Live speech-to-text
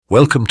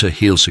Welcome to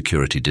Heal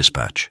Security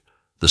Dispatch,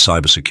 the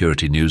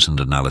cybersecurity news and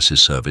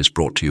analysis service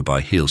brought to you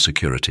by Heal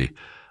Security.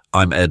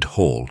 I'm Ed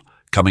Hall,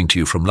 coming to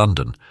you from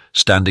London,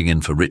 standing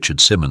in for Richard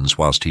Simmons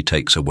whilst he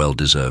takes a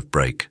well-deserved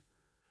break.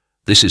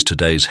 This is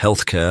today's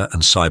Healthcare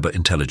and Cyber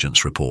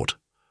Intelligence Report,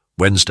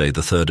 Wednesday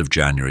the 3rd of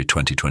January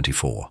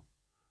 2024.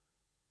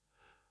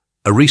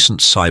 A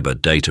recent cyber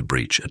data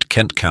breach at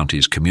Kent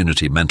County's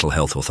Community Mental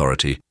Health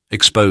Authority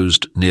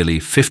exposed nearly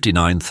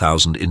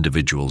 59,000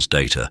 individuals'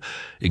 data,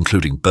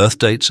 including birth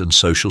dates and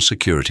social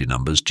security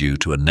numbers, due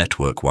to a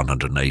Network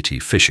 180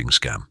 phishing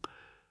scam.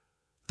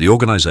 The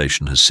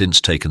organization has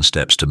since taken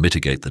steps to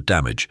mitigate the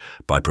damage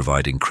by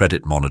providing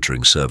credit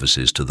monitoring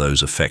services to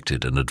those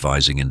affected and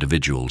advising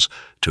individuals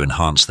to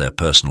enhance their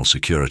personal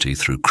security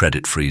through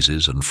credit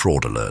freezes and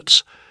fraud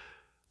alerts.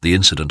 The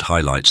incident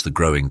highlights the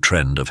growing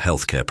trend of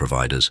healthcare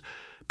providers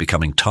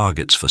becoming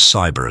targets for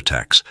cyber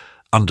attacks,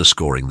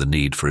 underscoring the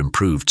need for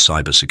improved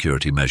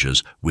cybersecurity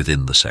measures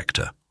within the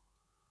sector.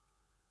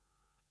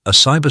 A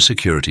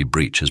cybersecurity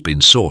breach has been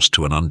sourced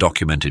to an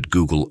undocumented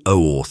Google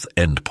OAuth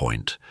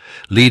endpoint,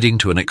 leading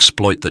to an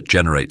exploit that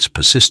generates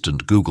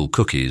persistent Google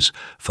cookies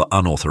for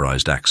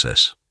unauthorized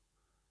access.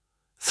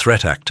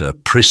 Threat actor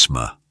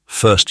Prisma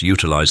first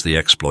utilized the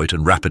exploit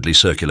and rapidly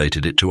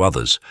circulated it to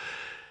others,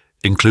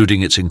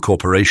 including its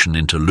incorporation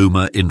into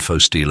Luma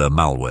InfoStealer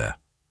malware.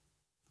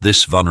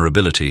 This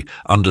vulnerability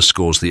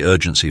underscores the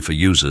urgency for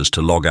users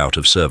to log out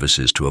of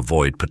services to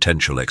avoid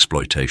potential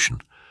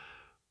exploitation.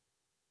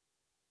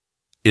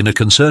 In a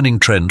concerning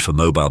trend for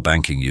mobile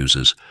banking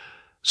users,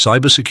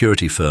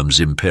 cybersecurity firm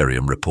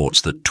Cybersecurity reports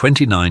that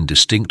 29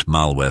 distinct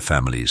malware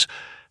families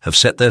have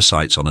set their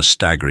sights on a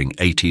staggering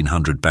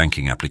 1,800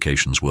 banking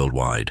applications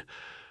worldwide.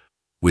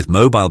 With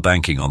mobile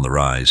banking on the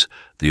rise,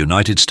 the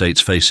United States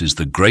faces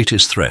the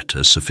greatest threat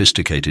as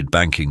sophisticated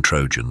banking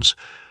Trojans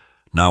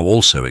now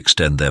also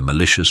extend their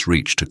malicious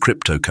reach to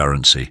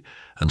cryptocurrency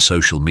and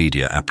social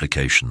media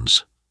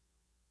applications.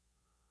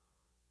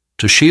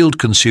 To shield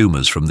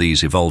consumers from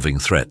these evolving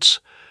threats,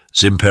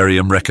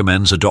 Cybersecurity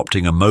recommends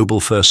adopting a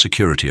mobile-first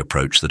security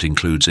approach that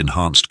includes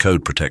enhanced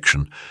code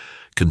protection,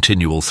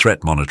 continual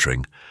threat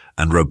monitoring,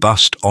 and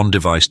robust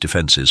on-device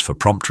defenses for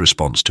prompt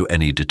response to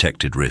any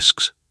detected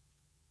risks.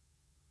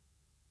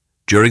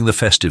 During the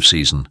festive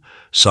season,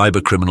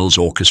 cybercriminals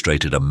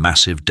orchestrated a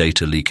massive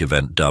data leak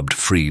event dubbed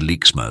Free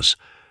Leaksmas,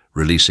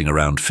 releasing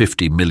around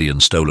 50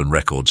 million stolen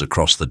records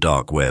across the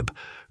dark web,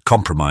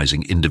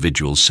 compromising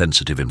individuals'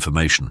 sensitive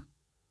information.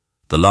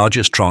 The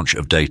largest tranche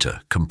of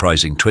data,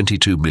 comprising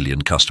 22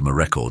 million customer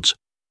records,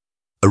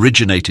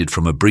 originated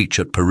from a breach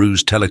at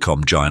Peru's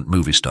telecom giant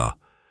Movistar.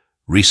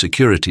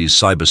 Resecurity's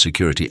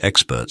cybersecurity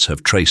experts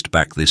have traced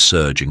back this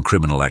surge in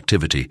criminal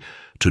activity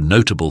to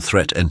notable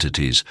threat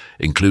entities,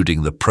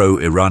 including the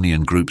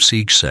pro-Iranian group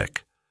SiegeSec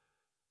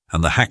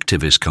and the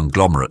hacktivist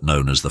conglomerate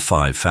known as the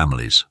Five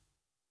Families.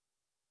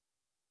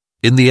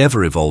 In the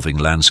ever-evolving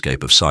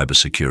landscape of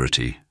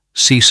cybersecurity,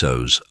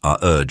 CISOs are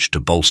urged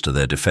to bolster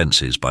their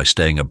defenses by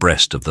staying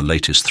abreast of the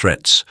latest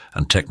threats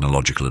and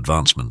technological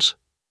advancements.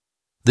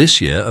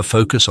 This year, a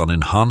focus on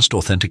enhanced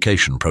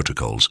authentication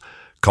protocols,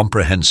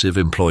 comprehensive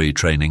employee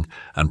training,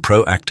 and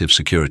proactive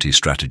security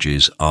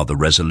strategies are the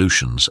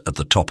resolutions at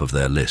the top of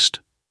their list.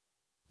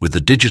 With the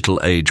digital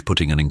age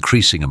putting an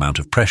increasing amount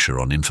of pressure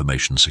on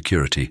information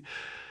security,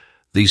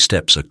 these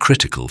steps are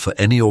critical for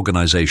any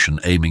organization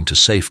aiming to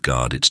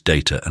safeguard its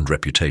data and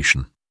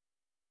reputation.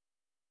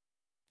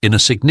 In a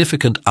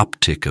significant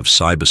uptick of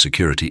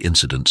cybersecurity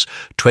incidents,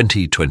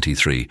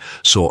 2023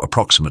 saw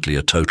approximately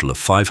a total of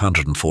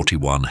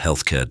 541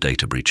 healthcare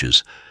data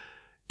breaches,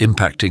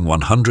 impacting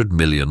 100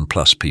 million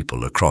plus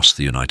people across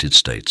the United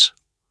States.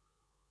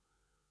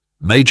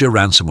 Major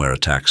ransomware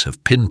attacks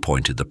have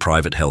pinpointed the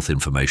private health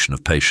information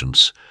of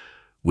patients,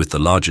 with the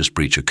largest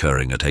breach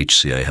occurring at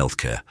HCA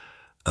Healthcare,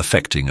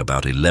 affecting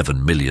about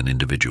 11 million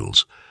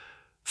individuals.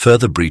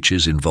 Further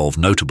breaches involve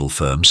notable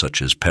firms such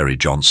as Perry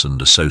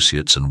Johnson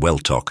Associates and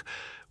Welltok,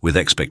 with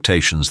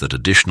expectations that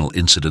additional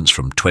incidents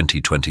from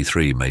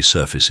 2023 may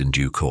surface in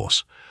due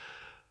course.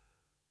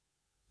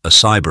 A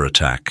cyber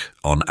attack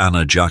on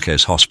Anna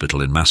Jacques Hospital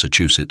in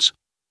Massachusetts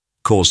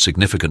caused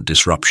significant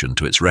disruption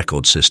to its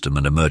record system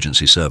and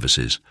emergency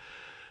services,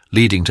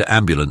 leading to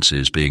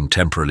ambulances being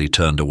temporarily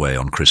turned away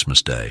on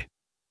Christmas Day.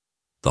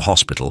 The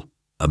hospital,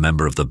 a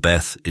member of the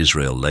Beth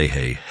Israel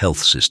Lahey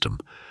health system,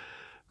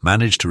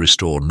 managed to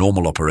restore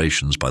normal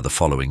operations by the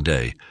following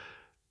day.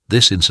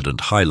 This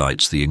incident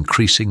highlights the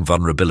increasing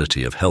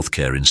vulnerability of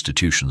healthcare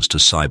institutions to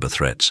cyber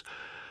threats,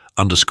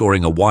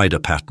 underscoring a wider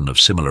pattern of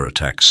similar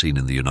attacks seen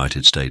in the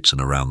United States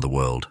and around the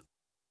world.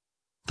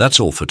 That's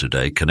all for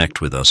today. Connect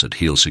with us at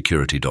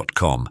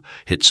healsecurity.com.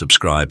 Hit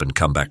subscribe and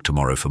come back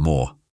tomorrow for more.